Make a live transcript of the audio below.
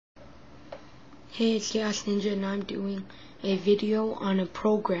Hey, it's Khaosninja and I'm doing a video on a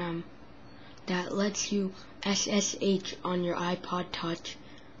program that lets you SSH on your iPod Touch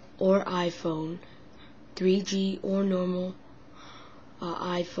or iPhone, 3G or normal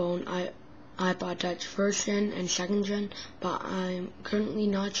iPhone, iPod Touch first gen and second gen, but I'm currently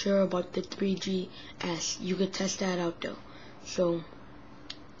not sure about the 3GS. You could test that out though. So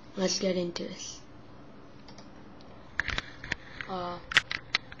let's get into this.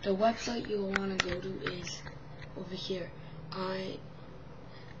 The website you'll want to go to is over here,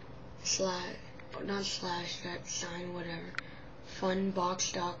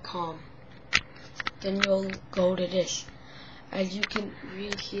 Funbox.com. Then you'll go to this. As you can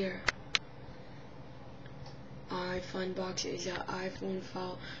read here, iFunbox is an iPhone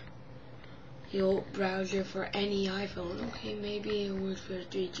file browser for any iPhone. Okay, maybe it works for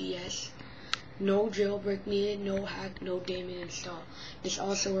 3GS. No jailbreak needed, no hack, no daemon install. This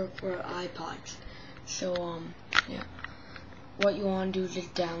also works for iPods. So yeah. What you want to do is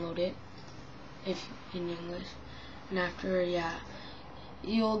just download it, if in English. And after,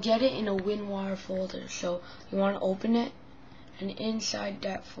 you'll get it in a WinRAR folder. So you want to open it, and inside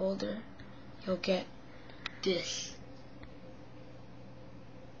that folder, you'll get this.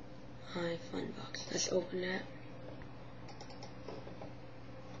 iFunbox. Let's open that.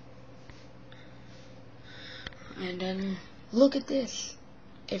 And then look at this.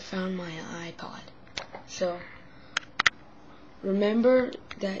 It found my iPod. So remember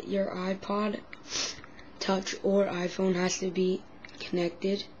that your iPod Touch or iPhone has to be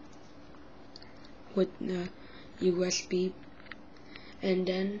connected with the USB, and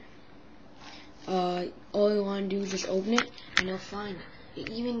then all you want to do is just open it and you'll find it. It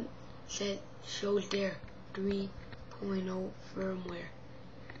even shows there 3.0 firmware.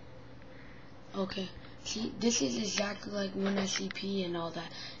 Okay, see, this is exactly like Winscp and all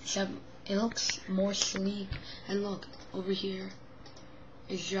that, except it looks more sleek. And look, over here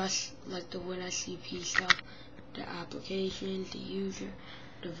is just like the Winscp stuff, the applications, the user,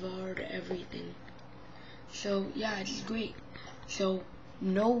 the var, everything. So yeah, it's great. So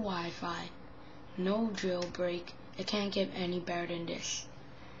no Wi-Fi, no jailbreak. It can't get any better than this.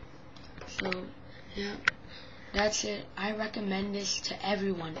 So yeah, that's it. I recommend this to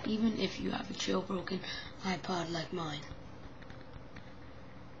everyone, even if you have a jailbroken iPod like mine.